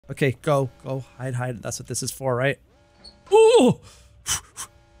Okay, go. Hide. That's what this is for, right? Ooh!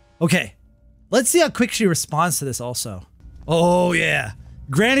 Okay. Let's see how quick she responds to this also. Oh, yeah.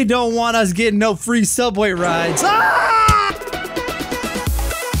 Granny don't want us getting no free subway rides. Ah!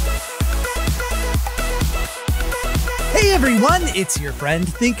 Hey, everyone. It's your friend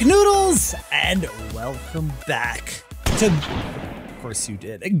Thinknoodles, and welcome back to... Of course you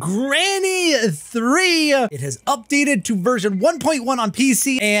did. Granny 3. It has updated to version 1.1 on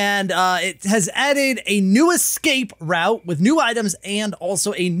PC, and it has added a new escape route with new items and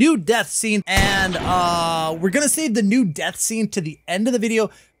also a new death scene. And we're gonna save the new death scene to the end of the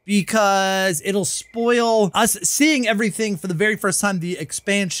video because it'll spoil us seeing everything for the very first time, the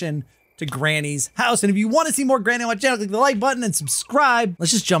expansion to Granny's house. And if you want to see more Granny on my channel, click the like button and subscribe.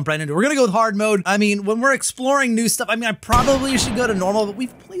 Let's just jump right into it. We're gonna go with hard mode. I mean, when we're exploring new stuff, I mean, I probably should go to normal, but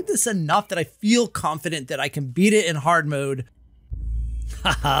we've played this enough that I feel confident that I can beat it in hard mode.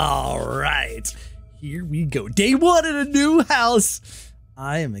 All right, here we go. Day 1 in a new house.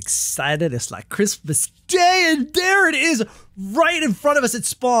 I am excited. It's like Christmas Day, and there it is right in front of us at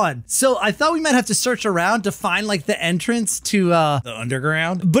spawn. So I thought we might have to search around to find like the entrance to the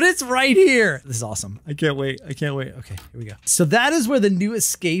underground, but it's right here. This is awesome. I can't wait. I can't wait. Okay, here we go. So that is where the new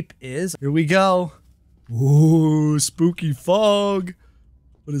escape is. Here we go. Ooh, spooky fog.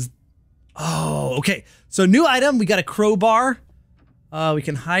 What is... Oh, okay. So new item. We got a crowbar. We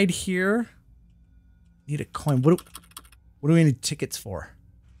can hide here. Need a coin. What do we need tickets for?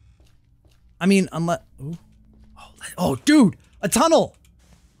 I mean, unless... Ooh. Oh, dude, a tunnel.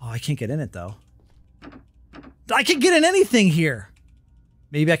 Oh, I can't get in it, though. I can get in anything here.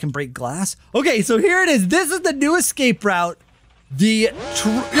 Maybe I can break glass. Okay, so here it is. This is the new escape route. The...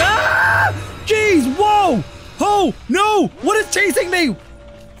 Ah! Jeez, whoa! Oh, no! What is chasing me?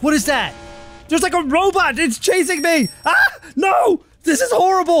 What is that? There's like a robot. It's chasing me. Ah! No! This is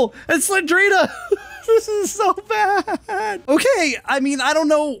horrible. It's Slendrina. This is so bad. Okay, I mean, I don't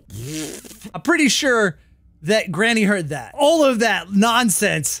know. I'm pretty sure that Granny heard that. All of that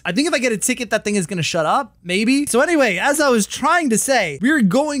nonsense. I think if I get a ticket, that thing is gonna shut up, maybe. So anyway, as I was trying to say, we're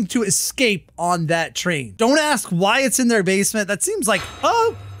going to escape on that train. Don't ask why it's in their basement. That seems like,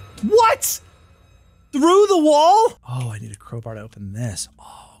 oh, what? Through the wall? Oh, I need a crowbar to open this.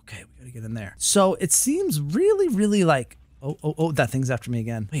 Oh, okay, we gotta get in there. So it seems really like, oh, that thing's after me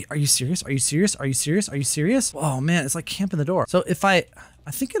again. Wait, are you serious? Are you serious? Are you serious? Are you serious? Oh man, it's like camping the door. So if I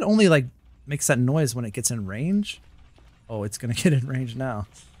think it only like makes that noise when it gets in range. Oh, it's gonna get in range now.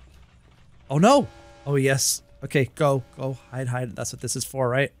 Oh no. Oh yes. Okay, go, hide. That's what this is for,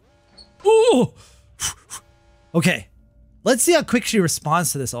 right? Ooh. Okay, let's see how quick she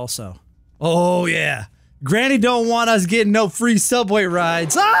responds to this also. Oh yeah. Granny don't want us getting no free subway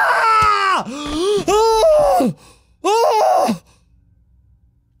rides. Ah! Oh! Oh!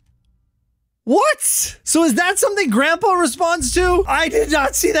 What? So is that something Grandpa responds to? I did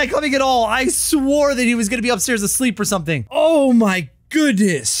not see that coming at all. I swore that he was gonna be upstairs asleep or something. Oh my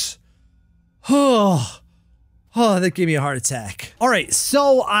goodness. Oh, that gave me a heart attack. All right,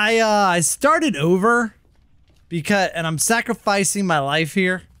 so I started over because, and I'm sacrificing my life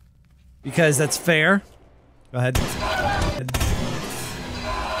here because that's fair. Go ahead.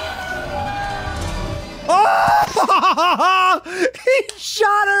 Oh! He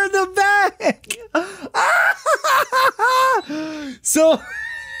shot her in the back! So...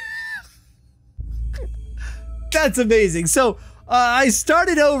 That's amazing. So, I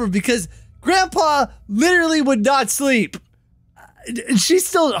started over because Grandpa literally would not sleep. She's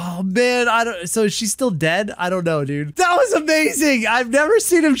still... Oh, man. So she's still dead? I don't know, dude. That was amazing! I've never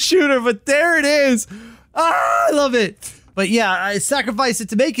seen him shoot her, but there it is! Ah, I love it! But yeah, I sacrificed it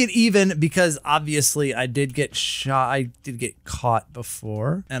to make it even because obviously I did get shot. I did get caught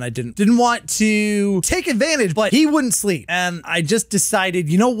before and I didn't want to take advantage, but he wouldn't sleep. And I just decided,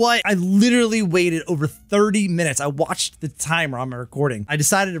 you know what? I literally waited over 30 minutes. I watched the timer on my recording. I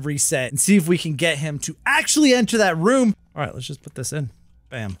decided to reset and see if we can get him to actually enter that room. All right, let's just put this in.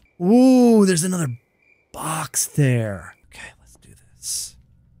 Bam. Ooh, there's another box there. Okay, let's do this.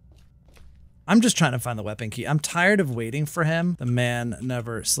 I'm just trying to find the weapon key. I'm tired of waiting for him. The man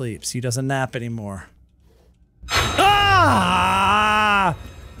never sleeps. He doesn't nap anymore. Ah!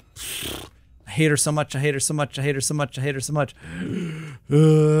 I hate her so much. I hate her so much. I hate her so much. I hate her so much. I'm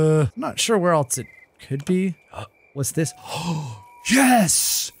not sure where else it could be. What's this?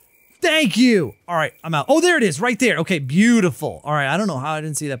 Yes! Thank you! All right, I'm out. Oh, there it is, right there. Okay, beautiful. All right, I don't know how I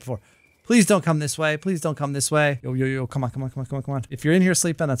didn't see that before. Please don't come this way. Please don't come this way. Yo, come on. If you're in here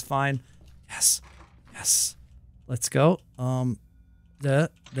sleeping, that's fine. Yes. Let's go. Open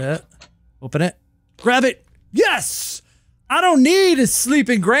it. Grab it. Yes! I don't need a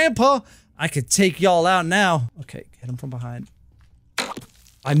sleeping grandpa. I could take y'all out now. Okay, hit him from behind.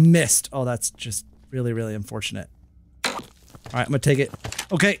 I missed. Oh, that's just really, really unfortunate. All right, I'm gonna take it.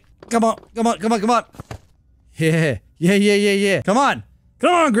 Okay, come on, come on, come on, come on. Yeah, yeah, yeah, yeah, yeah. Come on.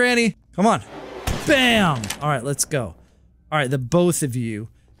 Come on, Granny. Come on. Bam. All right, let's go. All right, the both of you.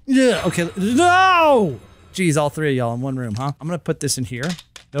 Yeah, okay. No! Geez, all three of y'all in one room, huh? I'm gonna put this in here.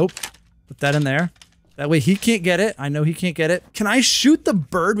 Nope. Put that in there. That way he can't get it. I know he can't get it. Can I shoot the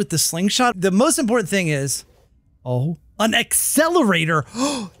bird with the slingshot? The most important thing is, oh, an accelerator.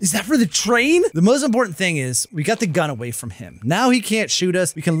 Is that for the train? The most important thing is we got the gun away from him. Now he can't shoot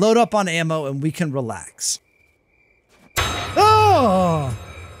us. We can load up on ammo and we can relax. Oh!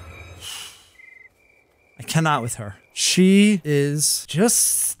 I cannot with her. She is just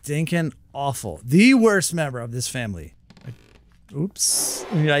stinking awful. The worst member of this family. Oops.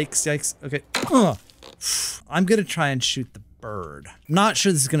 Yikes, yikes. Okay. I'm gonna try and shoot the bird. I'm not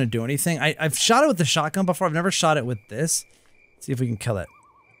sure this is gonna do anything. I've shot it with the shotgun before. I've never shot it with this. Let's see if we can kill it.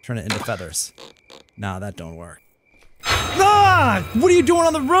 Turn it into feathers. Nah, that don't work. Ah! What are you doing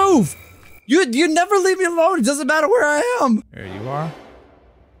on the roof? You never leave me alone. It doesn't matter where I am. There you are.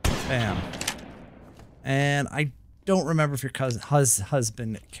 Bam. And I don't remember if your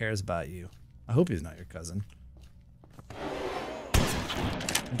husband cares about you. I hope he's not your cousin.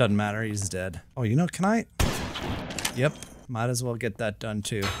 It doesn't matter, he's dead. Oh, you know, can I? Yep, might as well get that done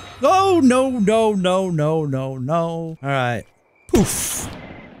too. Oh, no, no, no, no, no, no. All right, poof.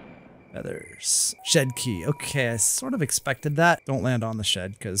 Feathers. Shed key. Okay, I sort of expected that. Don't land on the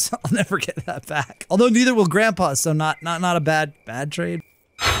shed, because I'll never get that back. Although neither will Grandpa, so not a bad trade.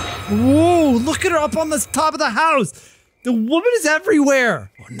 Whoa, look at her up on the top of the house. The woman is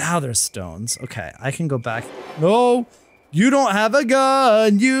everywhere. Oh, now there's stones. Okay, I can go back. No, you don't have a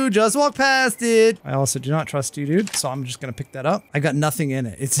gun. You just walk past it. I also do not trust you, dude. So I'm just gonna pick that up. I got nothing in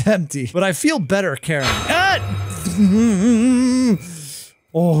it. It's empty, but I feel better carrying it.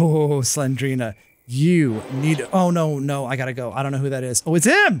 Oh, Slendrina, you need, oh no, I gotta go. I don't know who that is. Oh, it's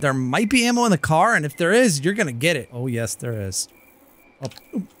him. There might be ammo in the car, and if there is, you're gonna get it. Oh, yes, there is. Oh,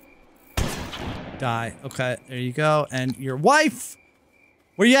 oop. Die. Okay, there you go. And your wife,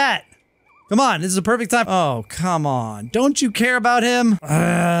 where you at? Come on, this is a perfect time. Oh, come on. Don't you care about him?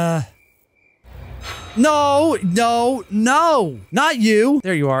 No, not you.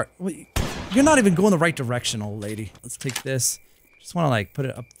 There you are. You're not even going the right direction, old lady. Let's take this. Just want to like put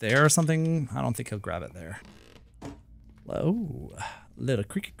it up there or something. I don't think he'll grab it there. Hello, little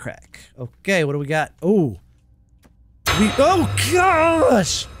cricket crack. Okay, what do we got? Oh, oh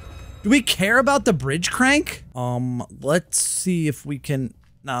gosh. Do we care about the bridge crank? Let's see if we can.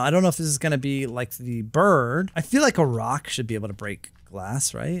 No, I don't know if this is gonna be like the bird. I feel like a rock should be able to break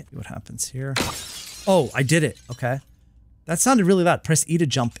glass, right? See what happens here. Oh, I did it. Okay. That sounded really loud. Press E to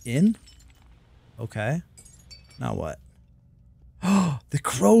jump in. Okay. Now what? Oh, the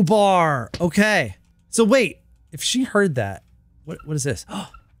crowbar. Okay. So wait, if she heard that, what is this?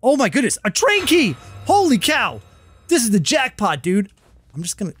 Oh my goodness, a train key. Holy cow. This is the jackpot, dude. I'm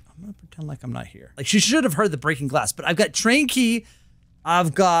gonna pretend like I'm not here. Like she should have heard the breaking glass, but I've got train key.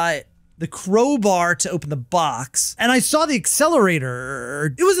 I've got the crowbar to open the box, and I saw the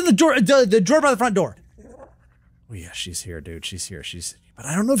accelerator. It was in the door, the drawer by the front door. Oh yeah, she's here, dude. She's here. But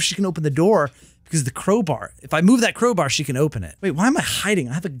I don't know if she can open the door because of the crowbar. If I move that crowbar, she can open it. Wait, why am I hiding?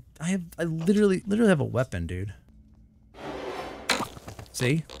 I literally have a weapon, dude.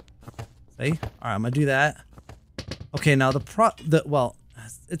 See? All right, I'm gonna do that. Okay, now well,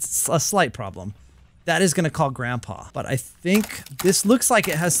 it's a slight problem. That is gonna call Grandpa, but I think this looks like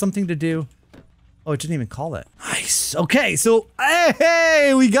it has something to do. Oh, it didn't even call it. Nice. Okay, so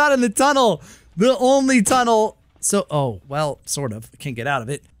hey, we got in the tunnel, the only tunnel. So, oh well, sort of. I can't get out of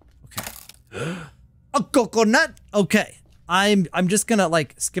it. Okay. A coconut. Okay, I'm just gonna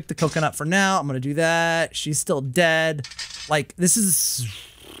like skip the coconut for now. I'm gonna do that. She's still dead. Like this is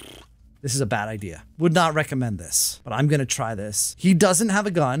a bad idea. Would not recommend this, but I'm gonna try this. He doesn't have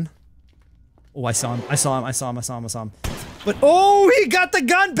a gun. Oh, I saw him. But, oh, he got the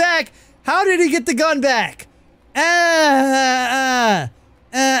gun back! How did he get the gun back?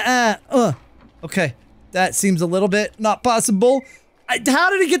 Okay, that seems a little bit not possible. How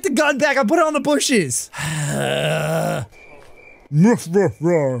did he get the gun back? I put it on the bushes.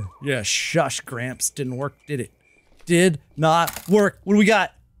 Yeah, shush, Gramps. Didn't work, did it? Did not work. What do we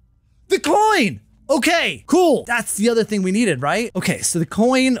got? The coin! Okay, cool. That's the other thing we needed, right? Okay, so the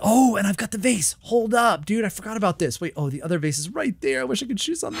coin. Oh, and I've got the vase. Hold up, dude. I forgot about this. Wait, oh, the other vase is right there. I wish I could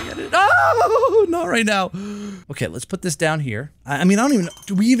shoot something at it. Oh, not right now. Okay, let's put this down here. I mean, I don't even know.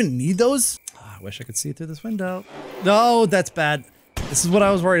 Do we even need those? I wish I could see through this window. No, that's bad. This is what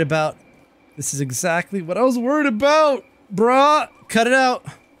I was worried about. This is exactly what I was worried about, bruh. Cut it out.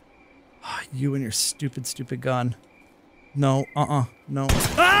 Oh, you and your stupid, stupid gun. No, no.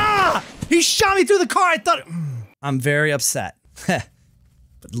 Ah! He shot me through the car. I thought. I'm very upset.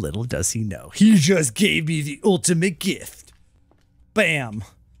 But little does he know, he just gave me the ultimate gift. Bam.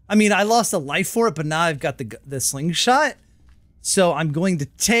 I mean, I lost a life for it, but now I've got the slingshot. So I'm going to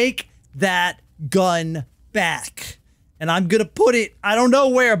take that gun back. And I'm gonna put it, I don't know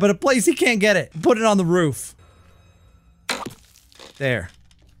where, but a place he can't get it. Put it on the roof. There.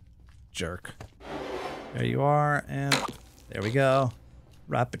 Jerk. There you are, and there we go.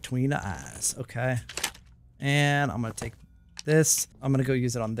 Right between the eyes, okay. And I'm gonna take this. I'm gonna go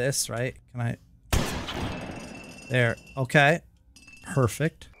use it on this, right? Can I? There, okay.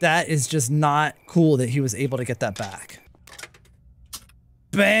 Perfect. That is just not cool that he was able to get that back.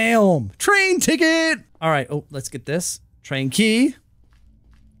 Bam! Train ticket! All right, oh, let's get this. Train key.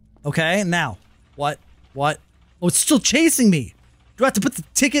 Okay, now, what? Oh, it's still chasing me. Do I have to put the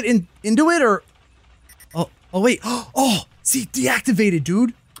ticket into it, or? Oh, wait. Oh, see, deactivated,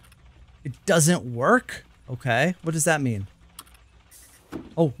 dude. It doesn't work? Okay, what does that mean?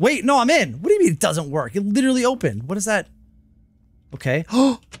 Oh, wait, no, I'm in. What do you mean it doesn't work? It literally opened. What is that? Okay.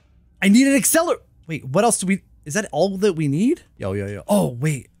 Oh, I need an accelerator. Wait, what else do we, is that all that we need? Yo. Oh,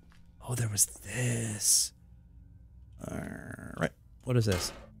 wait. Oh, there was this. Right. What is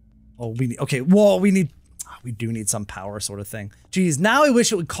this? Oh, we need, okay, whoa, we do need some power sort of thing. Geez, now I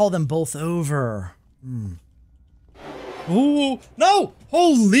wish it would call them both over. Ooh, no!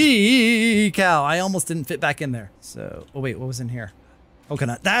 Holy cow, I almost didn't fit back in there. So, oh wait, what was in here?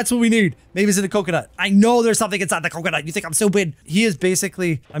 Coconut, that's what we need. Maybe it's in the coconut. I know there's something inside the coconut. You think I'm stupid? He is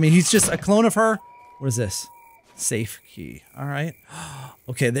basically, I mean, he's just a clone of her. What is this? Safe key, all right.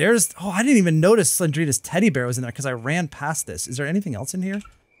 Okay, there's, oh, I didn't even notice Slendrina's teddy bear was in there because I ran past this. Is there anything else in here?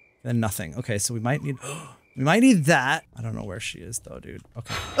 Then nothing. Okay, so we might need that. I don't know where she is though, dude.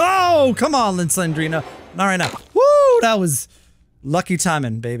 Okay. Oh, come on, Slendrina. Not right now. Woo, that was lucky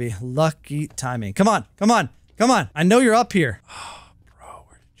timing, baby. Lucky timing. Come on. I know you're up here. Oh, bro,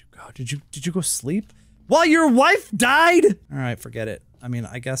 where did you go? Did you go sleep? While your wife died? All right, forget it. I mean,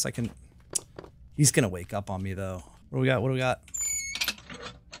 I guess I can, he's gonna wake up on me though. What do we got?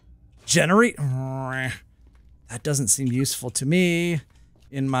 Generate. That doesn't seem useful to me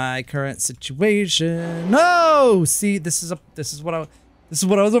in my current situation. No! See, this is what I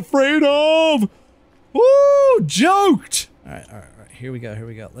was afraid of. Woo! Joked. All right. Here we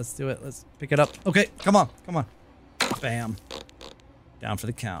go. Let's do it. Let's pick it up. Okay, come on. Bam. Down for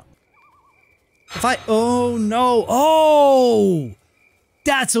the count. Oh no. Oh!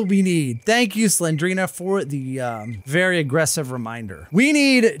 That's what we need. Thank you, Slendrina, for the very aggressive reminder. We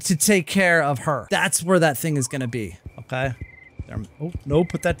need to take care of her. That's where that thing is gonna be, okay? Oh, no,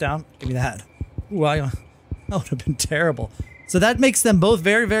 put that down. Give me that. Ooh, that would have been terrible. So that makes them both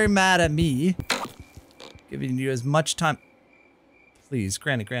very, very mad at me. Giving you as much time. Please,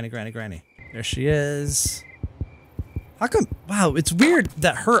 Granny. There she is. How come? Wow, it's weird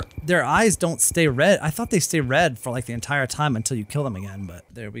that their eyes don't stay red. I thought they stay red for like the entire time until you kill them again, but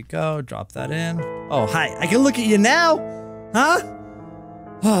there we go. Drop that in. Oh, hi. I can look at you now. Huh?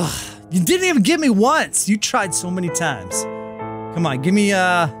 Oh, you didn't even give me once. You tried so many times. Come on, give me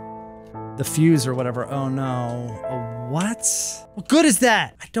the fuse or whatever. Oh no. Oh, what? What good is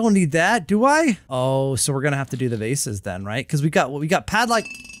that? I don't need that, do I? Oh, so we're gonna have to do the vases then, right? Because we got padlock.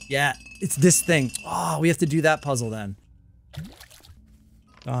 Yeah, it's this thing. Oh, we have to do that puzzle then.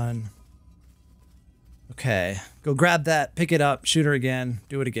 Done. Okay, go grab that, pick it up, shoot her again,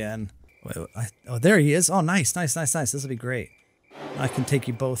 do it again. Wait, oh, there he is. Oh, nice. This will be great. I can take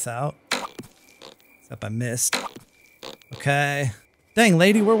you both out. Except I missed. Okay. Dang,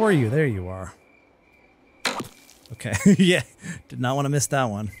 lady, where were you? There you are. Okay, yeah, did not want to miss that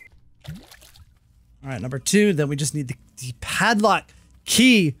one. All right, number 2, then we just need the padlock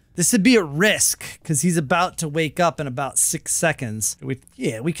key. This would be a risk because he's about to wake up in about 6 seconds. We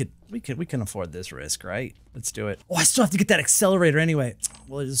can afford this risk, right? Let's do it. Oh, I still have to get that accelerator anyway.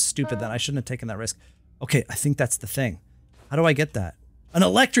 Well, it is stupid then. I shouldn't have taken that risk. Okay, I think that's the thing. How do I get that? An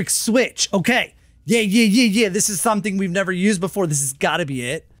electric switch. Okay. Yeah. This is something we've never used before. This has got to be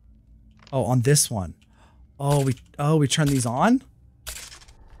it. Oh, on this one. Oh, we turn these on?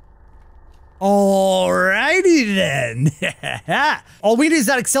 Alrighty then. All we need is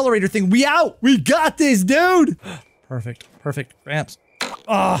that accelerator thing. We out. We got this, dude. Perfect. Gramps.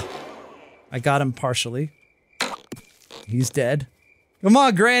 Ah, I got him partially. He's dead. Come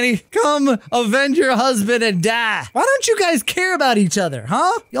on, Granny. Come avenge your husband and die. Why don't you guys care about each other,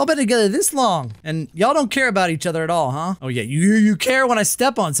 huh? Y'all been together this long, and y'all don't care about each other at all, huh? Oh yeah, you care when I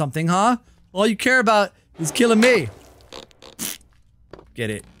step on something, huh? All you care about is killing me. Get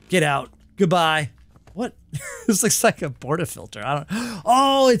it. Get out. Goodbye. What? This looks like a portafilter. I don't.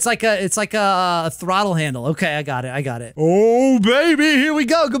 Oh, it's like a throttle handle. Okay, I got it. Oh baby, here we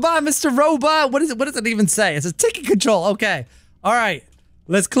go. Goodbye, Mr. Robot. What is it? What does it even say? It says ticket control. Okay. All right.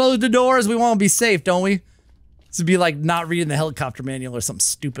 Let's close the doors. We want to be safe, don't we? This would be like not reading the helicopter manual or something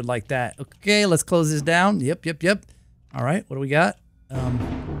stupid like that. Okay, let's close this down. Yep. All right. What do we got?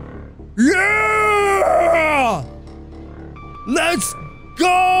 Yeah! Let's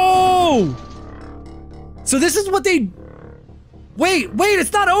go! So this is what they... Wait,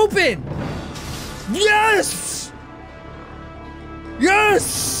 it's not open! Yes!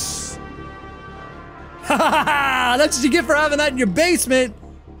 Yes! Ha! That's what you get for having that in your basement!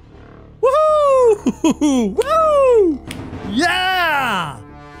 Woohoo! Woo! Yeah!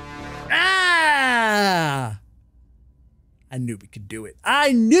 Ah! I knew we could do it.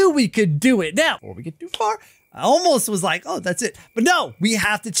 I knew we could do it. Now, before we get too far, I almost was like, oh, that's it. But no, we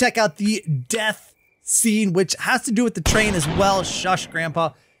have to check out the death scene, which has to do with the train as well. Shush,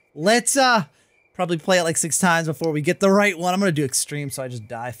 Grandpa. Let's probably play it like 6 times before we get the right one. I'm gonna do extreme so I just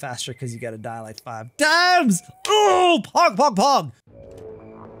die faster because you gotta die like 5 times. Oh, pog.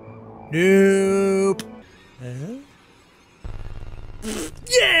 Nope.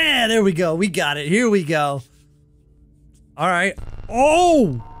 Yeah, there we go. We got it. Here we go. All right.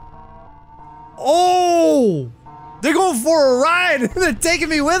 Oh, they're going for a ride. They're taking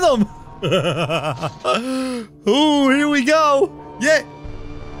me with them. Ooh, here we go. Yeah.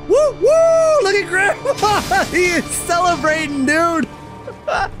 Woo, look at Grandpa. He is celebrating, dude.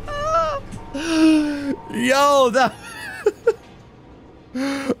 Yo, that.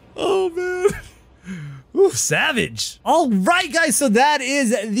 Oh, man. Ooh, savage. All right, guys, so that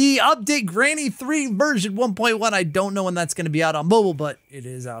is the update, Granny 3 version 1.1. I don't know when that's going to be out on mobile, but it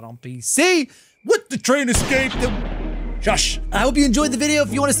is out on PC with the train escape. Shush. I hope you enjoyed the video.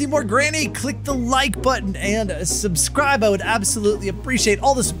 If you want to see more Granny, click the like button and subscribe. I would absolutely appreciate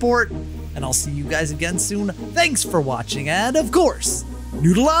all the support, and I'll see you guys again soon. Thanks for watching, and of course,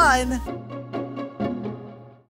 Noodle on.